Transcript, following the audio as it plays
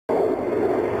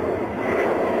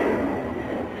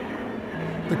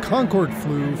The Concorde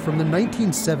flew from the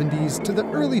 1970s to the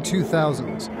early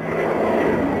 2000s.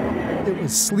 It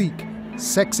was sleek,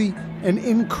 sexy, and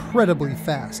incredibly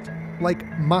fast, like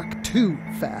Mach 2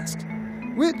 fast,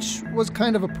 which was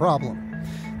kind of a problem.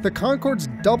 The Concorde's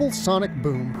double sonic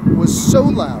boom was so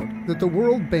loud that the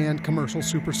world banned commercial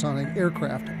supersonic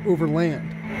aircraft over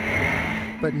land.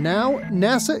 But now,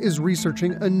 NASA is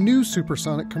researching a new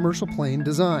supersonic commercial plane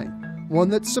design, one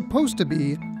that's supposed to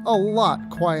be a lot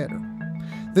quieter.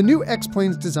 The new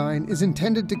X-plane's design is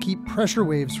intended to keep pressure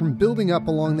waves from building up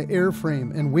along the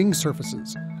airframe and wing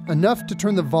surfaces, enough to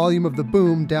turn the volume of the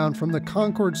boom down from the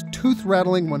Concorde's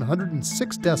tooth-rattling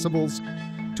 106 decibels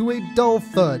to a dull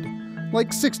thud,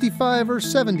 like 65 or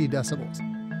 70 decibels.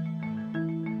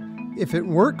 If it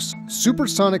works,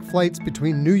 supersonic flights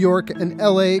between New York and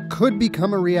LA could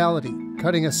become a reality,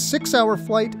 cutting a 6-hour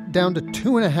flight down to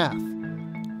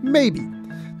 2.5. Maybe.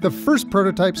 The first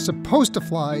prototype's supposed to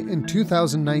fly in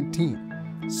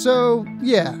 2019. So,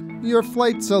 yeah, your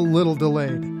flight's a little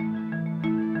delayed.